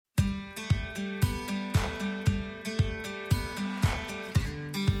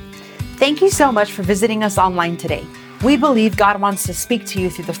Thank you so much for visiting us online today. We believe God wants to speak to you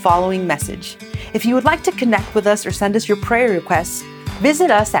through the following message. If you would like to connect with us or send us your prayer requests,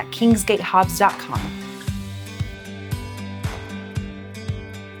 visit us at kingsgatehobbs.com.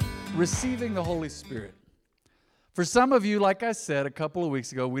 Receiving the Holy Spirit. For some of you, like I said a couple of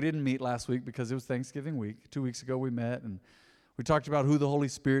weeks ago, we didn't meet last week because it was Thanksgiving week. 2 weeks ago we met and we talked about who the Holy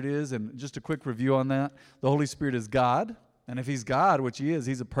Spirit is, and just a quick review on that. The Holy Spirit is God, and if He's God, which He is,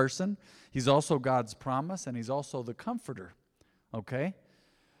 He's a person. He's also God's promise, and He's also the Comforter, okay?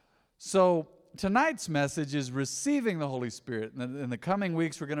 So tonight's message is receiving the Holy Spirit. In the coming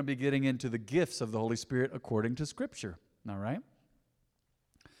weeks, we're going to be getting into the gifts of the Holy Spirit according to Scripture, all right?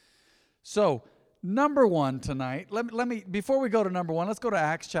 So, number one tonight, let me before we go to number one, let's go to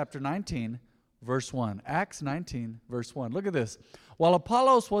Acts chapter 19, verse 1. Acts 19, verse 1. Look at this. While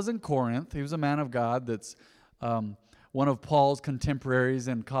Apollos was in Corinth, he was a man of God that's one of Paul's contemporaries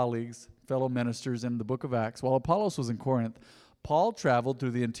and colleagues, fellow ministers in the book of Acts. While Apollos was in Corinth, Paul traveled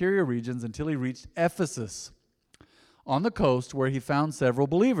through the interior regions until he reached Ephesus on the coast, where he found several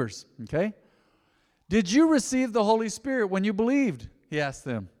believers. Okay? Did you receive the Holy Spirit when you believed? He asked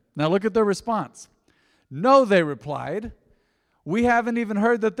them. Now look at their response. No, they replied. We haven't even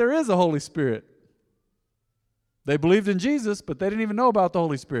heard that there is a Holy Spirit. They believed in Jesus, but they didn't even know about the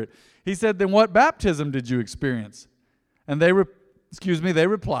Holy Spirit. He said, then what baptism did you experience? And they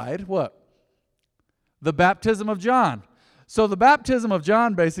replied, what? The baptism of John. So the baptism of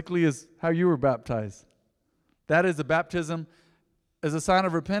John basically is how you were baptized. That is a baptism as a sign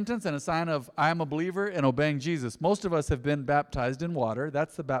of repentance and a sign of I am a believer and obeying Jesus. Most of us have been baptized in water.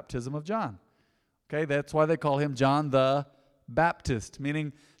 That's the baptism of John. Okay, that's why they call him John the Baptist,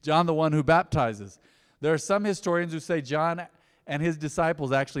 meaning John the one who baptizes. There are some historians who say John and his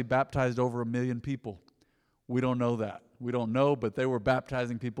disciples actually baptized over 1 million people. We don't know that. We don't know, but they were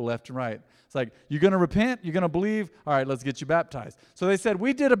baptizing people left and right. It's like, you're going to repent? You're going to believe? All right, let's get you baptized. So they said,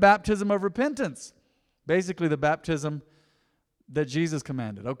 we did a baptism of repentance. Basically, the baptism that Jesus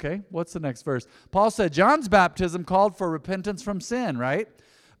commanded. Okay, what's the next verse? Paul said, John's baptism called for repentance from sin, right?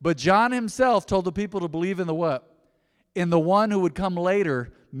 But John himself told the people to believe in the what? In the one who would come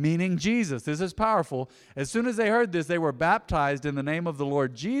later, meaning Jesus. This is powerful. As soon as they heard this, they were baptized in the name of the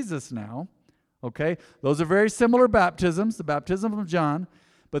Lord Jesus now. Okay, those are very similar baptisms, the baptism of John,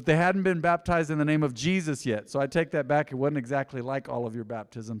 but they hadn't been baptized in the name of Jesus yet. So I take that back. It wasn't exactly like all of your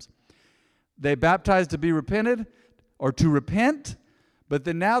baptisms. They baptized to be repented or to repent, but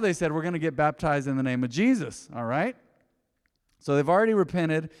then now they said, we're going to get baptized in the name of Jesus, all right? So they've already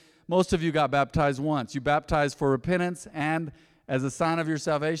repented. Most of you got baptized once. You baptized for repentance and as a sign of your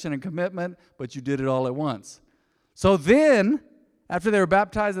salvation and commitment, but you did it all at once. So then, after they were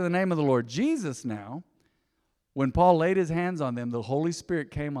baptized in the name of the Lord Jesus now, when Paul laid his hands on them, the Holy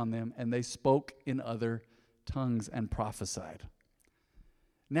Spirit came on them, and they spoke in other tongues and prophesied.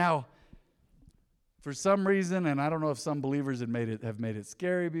 Now, for some reason, and I don't know if some believers have made it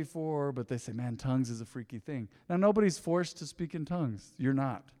scary before, but they say, man, tongues is a freaky thing. Now, nobody's forced to speak in tongues. You're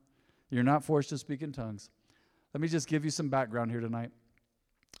not. You're not forced to speak in tongues. Let me just give you some background here tonight.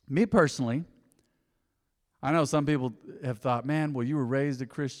 Me personally, I know some people have thought, man, well, you were raised a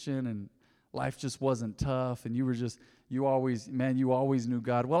Christian and life just wasn't tough and you always knew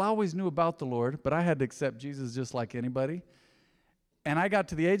God. Well, I always knew about the Lord, but I had to accept Jesus just like anybody. And I got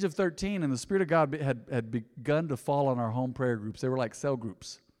to the age of 13 and the Spirit of God had begun to fall on our home prayer groups. They were like cell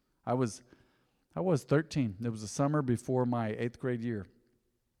groups. I was 13. It was the summer before my 8th grade year.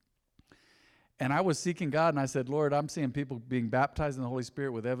 And I was seeking God, and I said, Lord, I'm seeing people being baptized in the Holy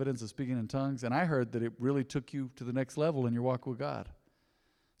Spirit with evidence of speaking in tongues, and I heard that it really took you to the next level in your walk with God.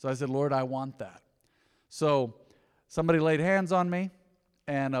 So I said, Lord, I want that. So somebody laid hands on me,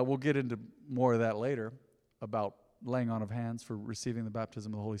 and we'll get into more of that later about laying on of hands for receiving the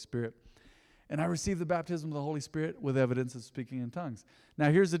baptism of the Holy Spirit. And I received the baptism of the Holy Spirit with evidence of speaking in tongues.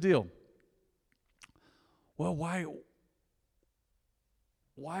 Now, here's the deal. Well, why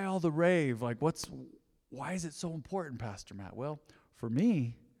all the rave? Like, why is it so important, Pastor Matt? Well, for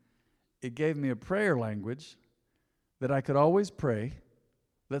me, it gave me a prayer language that I could always pray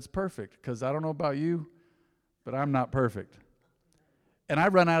that's perfect, because I don't know about you, but I'm not perfect. And I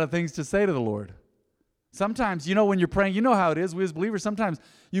run out of things to say to the Lord. Sometimes, when you're praying, you know how it is. We as believers, sometimes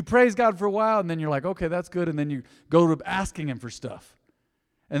you praise God for a while, and then you're like, okay, that's good, and then you go to asking Him for stuff.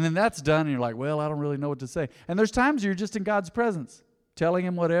 And then that's done, and you're like, well, I don't really know what to say. And there's times you're just in God's presence, telling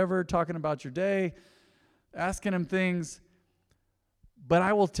Him whatever, talking about your day, asking Him things. But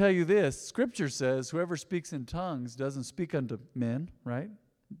I will tell you this, Scripture says whoever speaks in tongues doesn't speak unto men, right?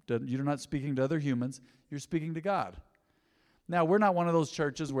 You're not speaking to other humans, you're speaking to God. Now, we're not one of those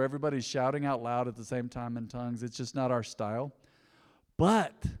churches where everybody's shouting out loud at the same time in tongues. It's just not our style.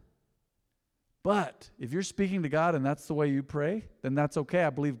 But if you're speaking to God and that's the way you pray, then that's okay.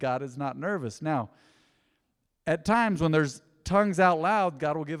 I believe God is not nervous. Now, at times when there's tongues out loud,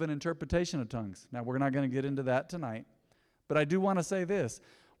 God will give an interpretation of tongues. Now, we're not going to get into that tonight. But I do want to say this.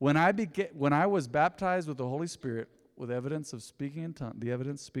 When I was baptized with the Holy Spirit with evidence of speaking in tongues, the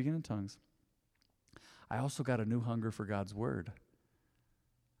evidence speaking in tongues, I also got a new hunger for God's Word.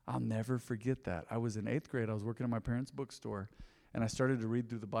 I'll never forget that. I was in 8th grade. I was working at my parents' bookstore, and I started to read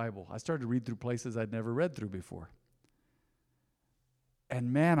through the Bible. I started to read through places I'd never read through before.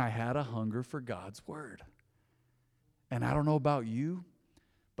 And man, I had a hunger for God's Word. And I don't know about you,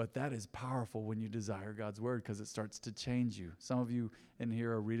 but that is powerful when you desire God's Word because it starts to change you. Some of you in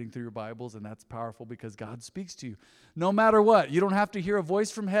here are reading through your Bibles, and that's powerful because God speaks to you. No matter what, you don't have to hear a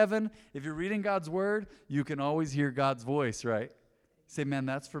voice from heaven. If you're reading God's Word, you can always hear God's voice, right? Say, man,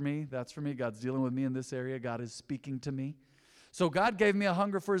 that's for me. That's for me. God's dealing with me in this area. God is speaking to me. So God gave me a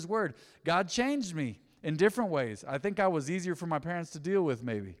hunger for His Word. God changed me in different ways. I think I was easier for my parents to deal with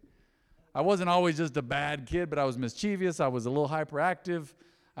maybe. I wasn't always just a bad kid, but I was mischievous. I was a little hyperactive.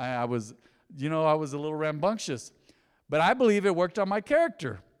 I was a little rambunctious. But I believe it worked on my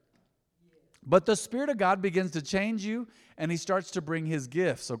character. But the Spirit of God begins to change you, and He starts to bring His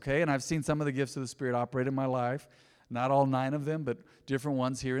gifts, okay? And I've seen some of the gifts of the Spirit operate in my life. Not all 9 of them, but different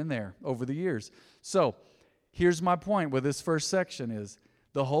ones here and there over the years. So here's my point with this first section is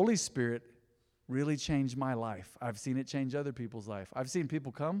the Holy Spirit really changed my life. I've seen it change other people's life. I've seen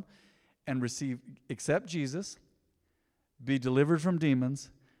people come and accept Jesus, be delivered from demons,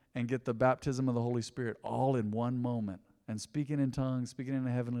 and get the baptism of the Holy Spirit all in one moment, and speaking in tongues, speaking in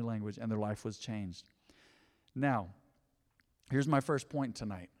a heavenly language, and their life was changed. Now, here's my first point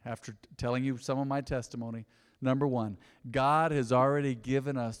tonight, after telling you some of my testimony. Number 1, God has already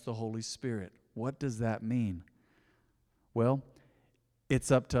given us the Holy Spirit. What does that mean? Well, it's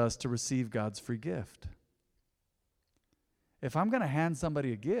up to us to receive God's free gift. If I'm going to hand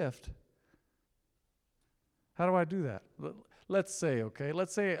somebody a gift, how do I do that? Let's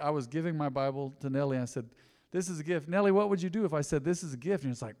say I was giving my Bible to Nellie and I said, this is a gift. Nellie, what would you do if I said this is a gift?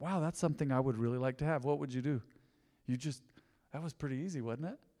 And it's like, wow, that's something I would really like to have. What would you do? That was pretty easy, wasn't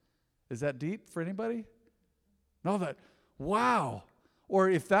it? Is that deep for anybody? No, wow. Or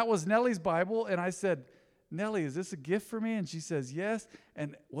if that was Nellie's Bible and I said, Nellie, is this a gift for me? And she says, yes.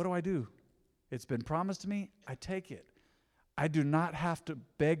 And what do? It's been promised to me. I take it. I do not have to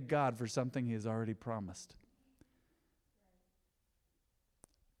beg God for something He has already promised.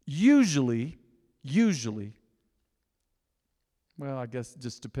 Usually, well, I guess it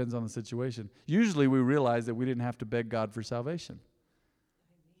just depends on the situation. Usually we realize that we didn't have to beg God for salvation.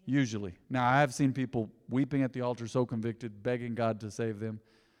 Usually. Now, I have seen people weeping at the altar, so convicted, begging God to save them.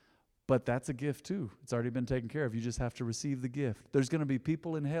 But that's a gift too. It's already been taken care of. You just have to receive the gift. There's going to be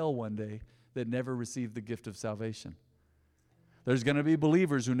people in hell one day that never received the gift of salvation. There's going to be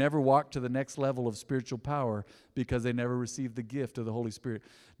believers who never walk to the next level of spiritual power because they never received the gift of the Holy Spirit.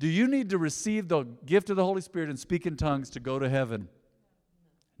 Do you need to receive the gift of the Holy Spirit and speak in tongues to go to heaven?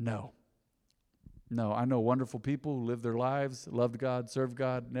 No. No, I know wonderful people who lived their lives, loved God, served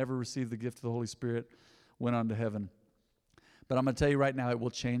God, never received the gift of the Holy Spirit, went on to heaven. But I'm going to tell you right now, it will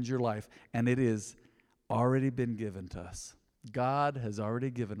change your life, and it is already been given to us. God has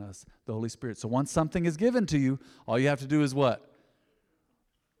already given us the Holy Spirit. So once something is given to you, all you have to do is what?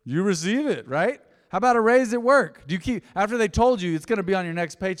 You receive it, right? How about a raise at work? After they told you it's going to be on your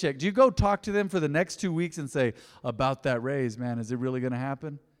next paycheck, do you go talk to them for the next 2 weeks and say, about that raise, man, is it really going to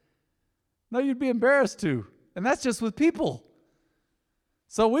happen? No, you'd be embarrassed to. And that's just with people.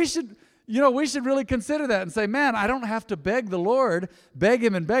 So we should really consider that and say, man, I don't have to beg the Lord, beg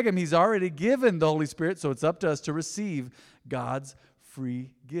Him and beg Him. He's already given the Holy Spirit, so it's up to us to receive God's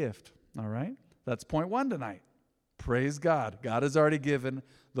free gift. All right? That's point 1 tonight. Praise God. God has already given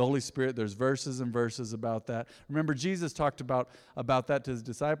the Holy Spirit. There's verses and verses about that. Remember, Jesus talked about that to His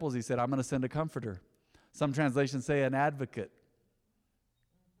disciples. He said, I'm going to send a comforter. Some translations say an advocate.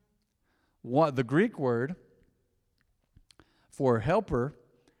 The Greek word for helper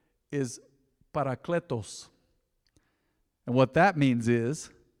is parakletos. And what that means is,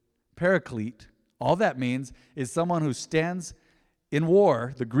 paraclete, all that means is someone who stands in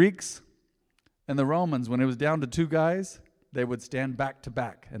war. The Greeks and the Romans, when it was down to 2 guys, they would stand back to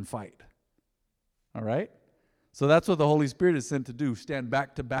back and fight. All right? So that's what the Holy Spirit is sent to do, stand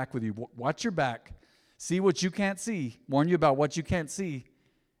back to back with you. Watch your back, see what you can't see, warn you about what you can't see,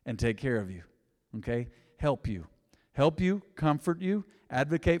 and take care of you. Okay? Help you, comfort you,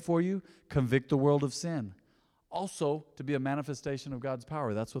 advocate for you, convict the world of sin. also to be a manifestation of God's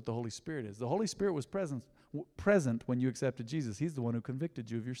power. That's what the Holy Spirit is. The Holy Spirit was present when you accepted Jesus. He's the one who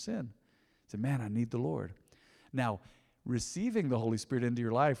convicted you of your sin. You said, man, I need the Lord. Now, receiving the Holy Spirit into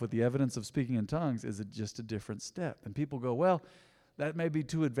your life with the evidence of speaking in tongues is just a different step. And people go, well, that may be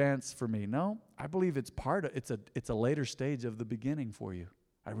too advanced for me. No, I believe it's a later stage of the beginning for you.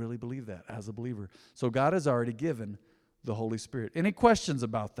 I really believe that as a believer. So God has already given the Holy Spirit. Any questions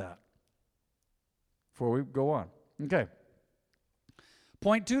about that before we go on? Okay.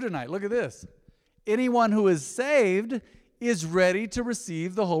 Point 2 tonight. Look at this. Anyone who is saved is ready to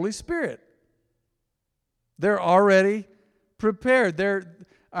receive the Holy Spirit. They're already prepared. They're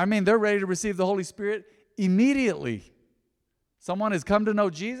ready to receive the Holy Spirit immediately. Someone has come to know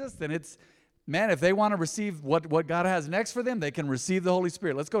Jesus, then it's, man, if they want to receive what God has next for them, they can receive the Holy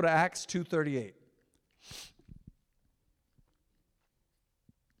Spirit. Let's go to Acts 2:38.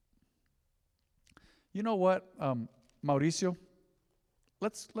 You know what, Mauricio?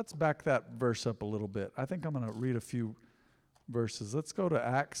 Let's back that verse up a little bit. I think I'm going to read a few verses. Let's go to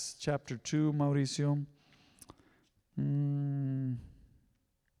Acts chapter 2, Mauricio.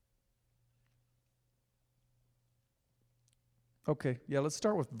 Okay, yeah, let's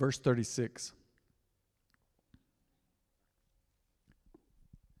start with verse 36.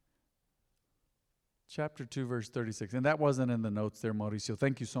 Chapter 2, verse 36. And that wasn't in the notes there, Mauricio.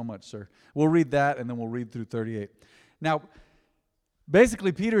 Thank you so much, sir. We'll read that, and then we'll read through 38. Now,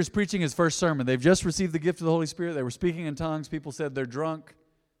 basically, Peter is preaching his first sermon. They've just received the gift of the Holy Spirit. They were speaking in tongues. People said they're drunk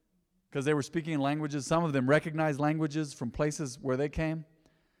because they were speaking in languages. Some of them recognized languages from places where they came.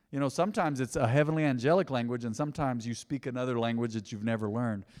 You know, sometimes it's a heavenly angelic language, and sometimes you speak another language that you've never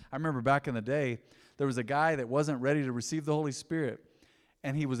learned. I remember back in the day, there was a guy that wasn't ready to receive the Holy Spirit,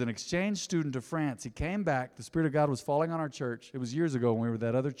 and he was an exchange student to France. He came back. The Spirit of God was falling on our church. It was years ago when we were at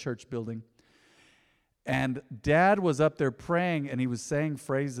that other church building. And Dad was up there praying, and he was saying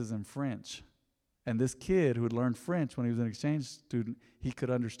phrases in French. And this kid who had learned French when he was an exchange student, he could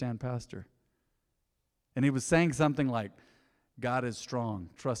understand Pastor. And he was saying something like, God is strong,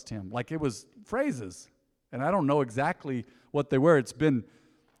 trust him. Like it was phrases. And I don't know exactly what they were. It's been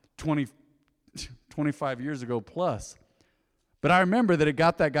 25 years ago plus. But I remember that it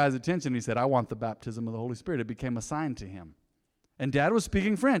got that guy's attention. He said, I want the baptism of the Holy Spirit. It became a sign to him. And Dad was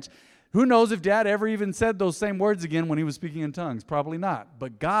speaking French. Who knows if Dad ever even said those same words again when he was speaking in tongues? Probably not.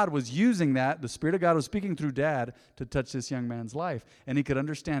 But God was using that. The Spirit of God was speaking through Dad to touch this young man's life. And he could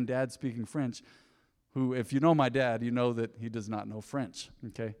understand Dad speaking French, who, if you know my dad, you know that he does not know French,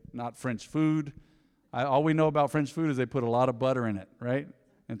 okay? Not French food. All we know about French food is they put a lot of butter in it, right?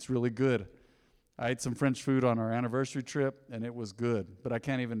 It's really good. I ate some French food on our anniversary trip, and it was good. But I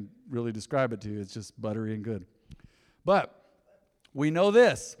can't even really describe it to you. It's just buttery and good. But we know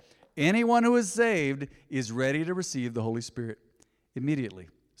this. Anyone who is saved is ready to receive the Holy Spirit immediately.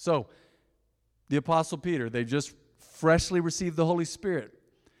 So, the Apostle Peter, they just freshly received the Holy Spirit.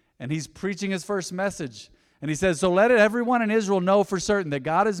 And he's preaching his first message. And he says, so let everyone in Israel know for certain that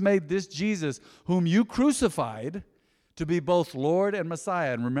God has made this Jesus, whom you crucified, to be both Lord and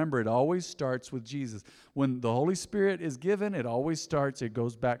Messiah. And remember, it always starts with Jesus. When the Holy Spirit is given, it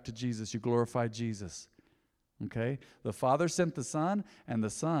goes back to Jesus. You glorify Jesus. Okay? The Father sent the Son, and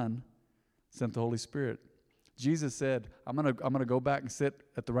the Son sent the Holy Spirit. Jesus said, I'm gonna go back and sit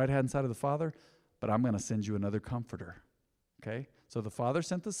at the right-hand side of the Father, but I'm going to send you another comforter. Okay? So the Father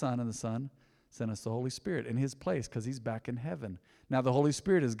sent the Son, and the Son sent us the Holy Spirit in his place because he's back in heaven. Now the Holy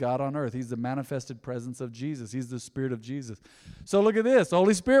Spirit is God on earth. He's the manifested presence of Jesus. He's the Spirit of Jesus. So look at this. The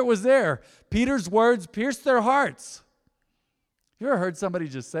Holy Spirit was there. Peter's words pierced their hearts. You ever heard somebody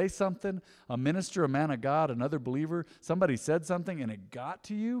just say something? A minister, a man of God, another believer, somebody said something and it got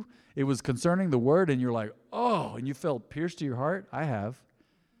to you? It was concerning the word and you're like, oh, and you felt pierced to your heart? I have.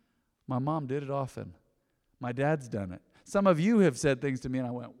 My mom did it often. My dad's done it. Some of you have said things to me and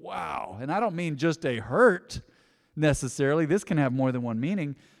I went, wow. And I don't mean just a hurt necessarily. This can have more than one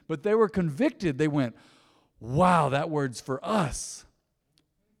meaning. But they were convicted. They went, wow, that word's for us.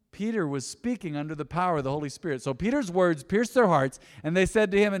 Peter was speaking under the power of the Holy Spirit. So Peter's words pierced their hearts, and they said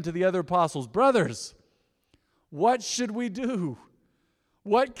to him and to the other apostles, brothers, what should we do?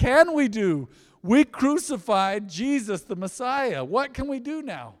 What can we do? We crucified Jesus, the Messiah. What can we do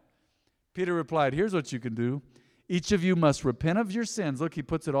now? Peter replied, here's what you can do. Each of you must repent of your sins. Look, he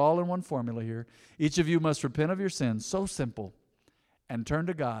puts it all in one formula here. Each of you must repent of your sins. So simple. And turn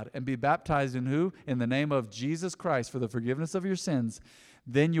to God and be baptized in who? In the name of Jesus Christ for the forgiveness of your sins.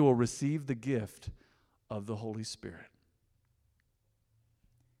 Then you will receive the gift of the Holy Spirit.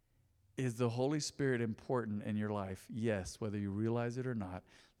 Is the Holy Spirit important in your life? Yes, whether you realize it or not.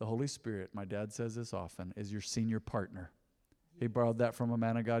 The Holy Spirit, my dad says this often, is your senior partner. He borrowed that from a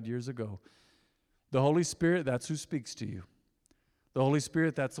man of God years ago. The Holy Spirit, that's who speaks to you. The Holy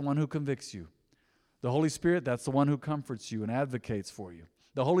Spirit, that's the one who convicts you. The Holy Spirit, that's the one who comforts you and advocates for you.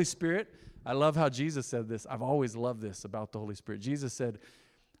 The Holy Spirit, I love how Jesus said this. I've always loved this about the Holy Spirit. Jesus said,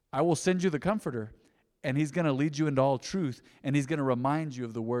 I will send you the Comforter, and He's going to lead you into all truth, and He's going to remind you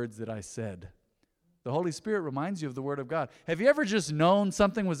of the words that I said. The Holy Spirit reminds you of the Word of God. Have you ever just known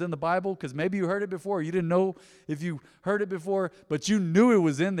something was in the Bible? Because maybe you heard it before. You didn't know if you heard it before, but you knew it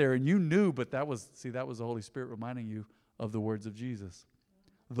was in there, and you knew, but that was the Holy Spirit reminding you of the words of Jesus.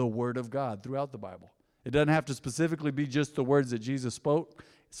 The Word of God throughout the Bible. It doesn't have to specifically be just the words that Jesus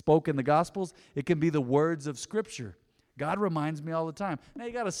spoke in the Gospels. It can be the words of Scripture. God reminds me all the time. Now,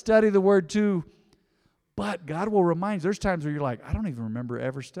 you got to study the Word too. But God will remind you. There's times where you're like, I don't even remember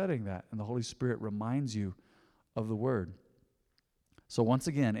ever studying that. And the Holy Spirit reminds you of the Word. So once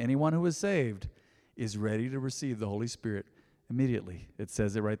again, anyone who is saved is ready to receive the Holy Spirit immediately. It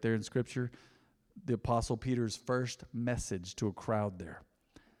says it right there in Scripture. The Apostle Peter's first message to a crowd there.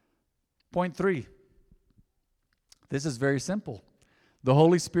 Point 3. This is very simple. The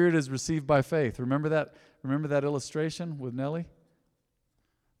Holy Spirit is received by faith. Remember that illustration with Nellie?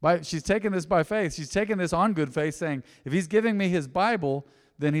 She's taking this by faith. She's taking this on good faith, saying, if He's giving me His Bible,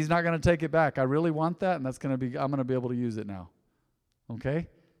 then He's not going to take it back. I really want that, and I'm going to be able to use it now. Okay?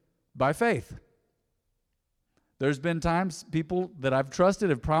 By faith. There's been times people that I've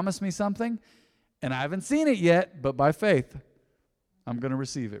trusted have promised me something, and I haven't seen it yet, but by faith, I'm going to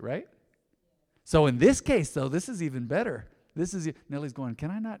receive it, right? So in this case, though, this is even better. Nellie's going,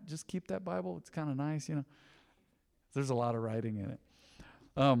 can I not just keep that Bible? It's kind of nice, you know. There's a lot of writing in it.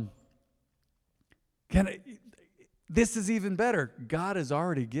 This is even better. God has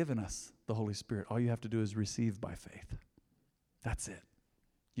already given us the Holy Spirit. All you have to do is receive by faith. That's it.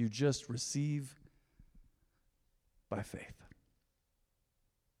 You just receive by faith.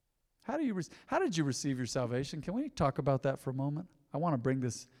 How did you receive your salvation? Can we talk about that for a moment? I want to bring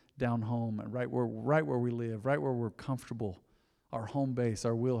this down home and right where we live, right where we're comfortable, our home base,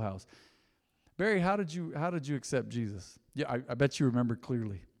 our wheelhouse. Barry, how did you accept Jesus? Yeah, I bet you remember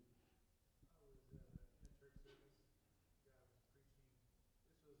clearly.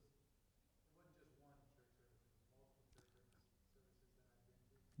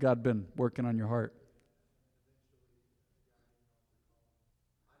 God been working on your heart.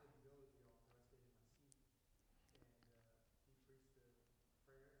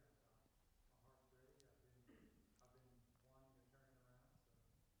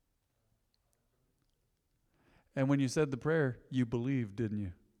 And when you said the prayer, you believed, didn't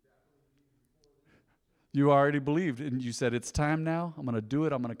you? You already believed, and you said, it's time now. I'm going to do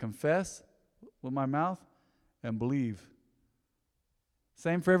it. I'm going to confess with my mouth and believe.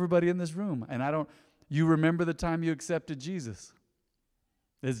 Same for everybody in this room. And you remember the time you accepted Jesus.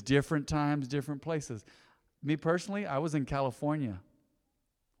 There's different times, different places. Me personally, I was in California.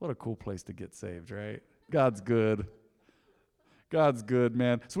 What a cool place to get saved, right? God's good. God's good,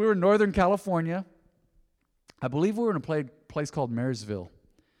 man. So we were in Northern California. I believe we were in a place called Marysville.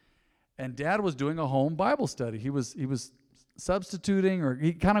 And Dad was doing a home Bible study. He was substituting, or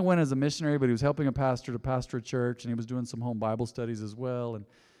he kind of went as a missionary, but he was helping a pastor to pastor a church, and he was doing some home Bible studies as well. And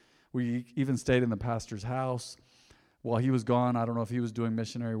we even stayed in the pastor's house while he was gone. I don't know if he was doing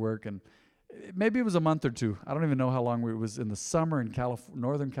missionary work, and maybe it was a month or two. I don't even know how long. It was in the summer in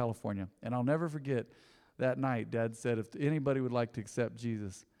Northern California. And I'll never forget that night, Dad said, if anybody would like to accept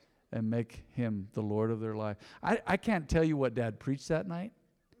Jesus and make Him the Lord of their life. I can't tell you what Dad preached that night,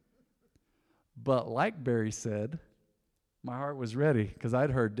 but like Barry said, my heart was ready because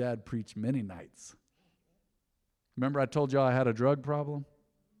I'd heard Dad preach many nights. Remember I told y'all I had a drug problem?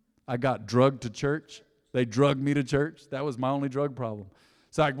 I got drugged to church. They drugged me to church. That was my only drug problem.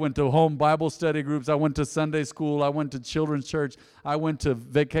 So I went to home Bible study groups. I went to Sunday school. I went to children's church. I went to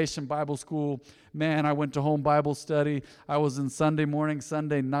vacation Bible school. Man, I went to home Bible study. I was in Sunday morning,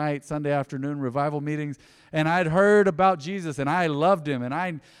 Sunday night, Sunday afternoon revival meetings. And I'd heard about Jesus, and I loved Him,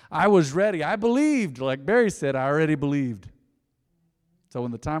 and I was ready. I believed. Like Barry said, I already believed. So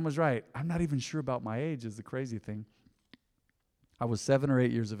when the time was right, I'm not even sure about my age is the crazy thing. I was 7 or 8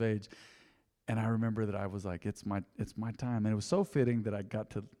 years of age. And I remember that I was like, it's my time. And it was so fitting that I got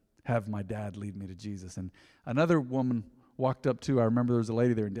to have my dad lead me to Jesus. And another woman walked up too. I remember there was a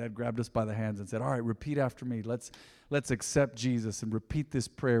lady there, and Dad grabbed us by the hands and said, all right, repeat after me. Let's accept Jesus and repeat this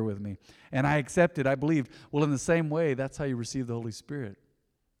prayer with me. And I accepted. I believed. Well, in the same way, that's how you receive the Holy Spirit.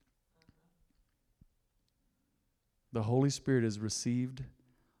 The Holy Spirit is received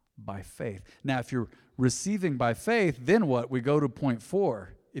by faith. Now, if you're receiving by faith, then what? We go to point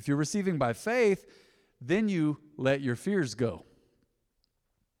 4. If you're receiving by faith, then you let your fears go.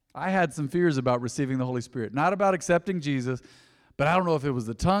 I had some fears about receiving the Holy Spirit, not about accepting Jesus, but I don't know if it was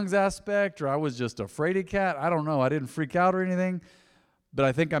the tongues aspect or I was just a fraidy cat. I don't know. I didn't freak out or anything, but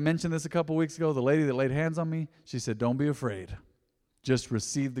I think I mentioned this a couple weeks ago. The lady that laid hands on me, she said, don't be afraid. Just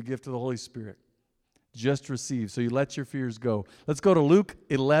receive the gift of the Holy Spirit. Just receive. So you let your fears go. Let's go to Luke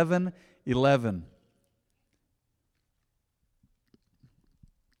 11:11.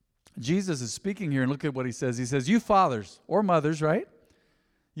 Jesus is speaking here, and look at what he says. He says, you fathers or mothers, right?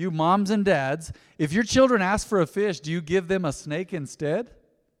 You moms and dads, if your children ask for a fish, do you give them a snake instead?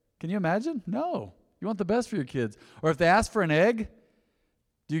 Can you imagine? No. You want the best for your kids. Or if they ask for an egg,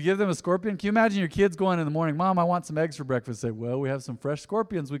 do you give them a scorpion? Can you imagine your kids going in the morning, Mom, I want some eggs for breakfast. Say, well, we have some fresh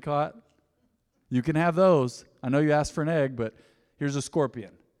scorpions we caught. You can have those. I know you asked for an egg, but here's a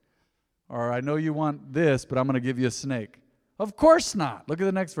scorpion. Or I know you want this, but I'm going to give you a snake. Of course not. Look at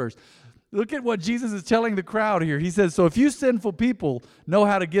the next verse. Look at what Jesus is telling the crowd here. He says, so if you sinful people know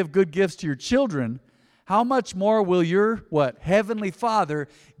how to give good gifts to your children, how much more will your, what? Heavenly Father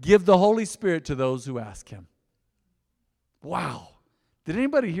give the Holy Spirit to those who ask him? Wow. Did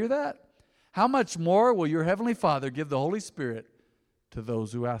anybody hear that? How much more will your Heavenly Father give the Holy Spirit to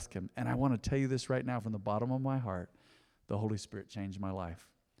those who ask him? And I want to tell you this right now from the bottom of my heart. The Holy Spirit changed my life.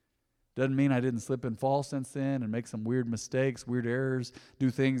 Doesn't mean I didn't slip and fall since then and make some weird mistakes, weird errors, do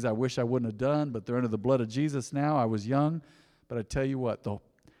things I wish I wouldn't have done, but they're under the blood of Jesus now. I was young, but I tell you what,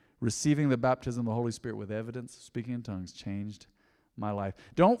 receiving the baptism of the Holy Spirit with evidence, speaking in tongues, changed my life.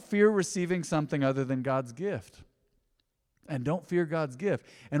 Don't fear receiving something other than God's gift. And don't fear God's gift.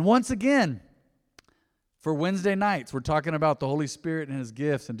 And once again, for Wednesday nights, we're talking about the Holy Spirit and his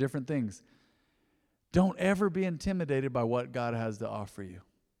gifts and different things. Don't ever be intimidated by what God has to offer you.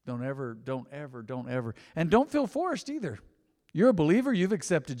 Don't ever. And don't feel forced either. You're a believer. You've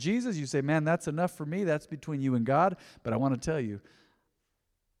accepted Jesus. You say, man, that's enough for me. That's between you and God. But I want to tell you,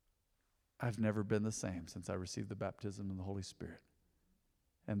 I've never been the same since I received the baptism in the Holy Spirit.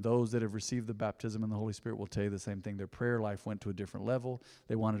 And those that have received the baptism in the Holy Spirit will tell you the same thing. Their prayer life went to a different level.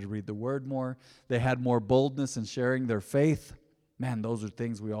 They wanted to read the Word more. They had more boldness in sharing their faith. Man, those are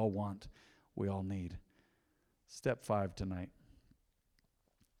things we all want. We all need. Step 5 tonight.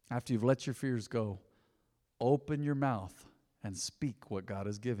 After you've let your fears go, open your mouth and speak what God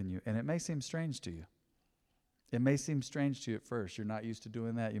has given you. And it may seem strange to you. It may seem strange to you at first. You're not used to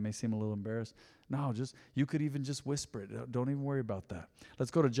doing that. You may seem a little embarrassed. No, you could even just whisper it. Don't even worry about that.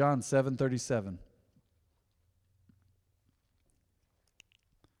 Let's go to John 7:37.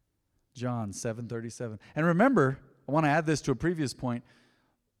 John 7:37. And remember, I want to add this to a previous point.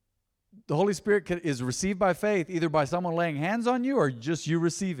 The Holy Spirit is received by faith, either by someone laying hands on you or just you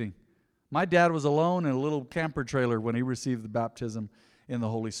receiving. My dad was alone in a little camper trailer when he received the baptism in the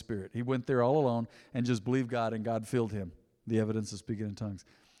Holy Spirit. He went there all alone and just believed God, and God filled him. The evidence of speaking in tongues.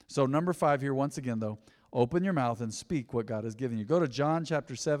 So number 5 here, once again though, open your mouth and speak what God has given you. Go to John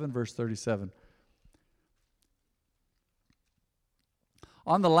chapter 7, verse 37.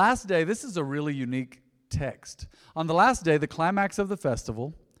 On the last day, this is a really unique text. On the last day, the climax of the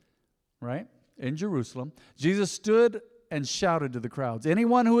festival, right, in Jerusalem, Jesus stood and shouted to the crowds,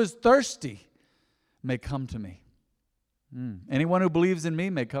 anyone who is thirsty may come to me. Anyone who believes in me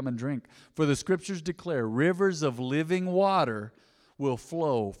may come and drink. For the scriptures declare rivers of living water will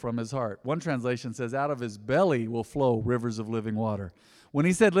flow from his heart. One translation says out of his belly will flow rivers of living water. When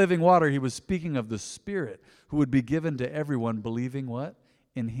he said living water, he was speaking of the Spirit who would be given to everyone believing what?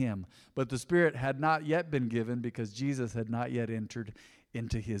 In him. But the Spirit had not yet been given because Jesus had not yet entered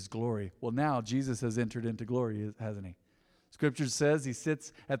into his glory. Well, now Jesus has entered into glory, hasn't he? Scripture says he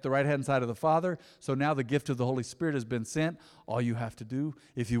sits at the right-hand side of the Father. So now the gift of the Holy Spirit has been sent. All you have to do,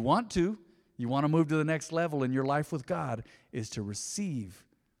 if you want to move to the next level in your life with God, is to receive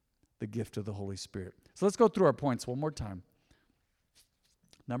the gift of the Holy Spirit. So let's go through our points one more time.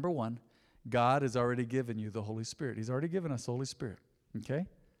 Number 1, God has already given you the Holy Spirit. He's already given us the Holy Spirit. Okay?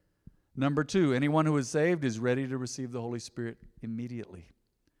 Number 2, anyone who is saved is ready to receive the Holy Spirit immediately.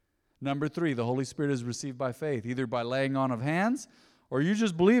 Number 3, the Holy Spirit is received by faith, either by laying on of hands or you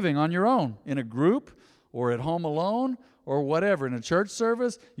just believing on your own in a group or at home alone or whatever. In a church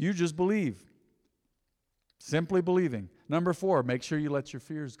service, you just believe. Simply believing. Number 4, make sure you let your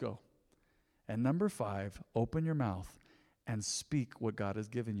fears go. And number 5, open your mouth and speak what God has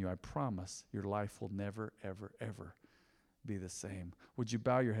given you. I promise your life will never, ever, ever be the same. Would you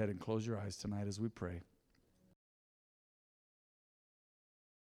bow your head and close your eyes tonight as we pray?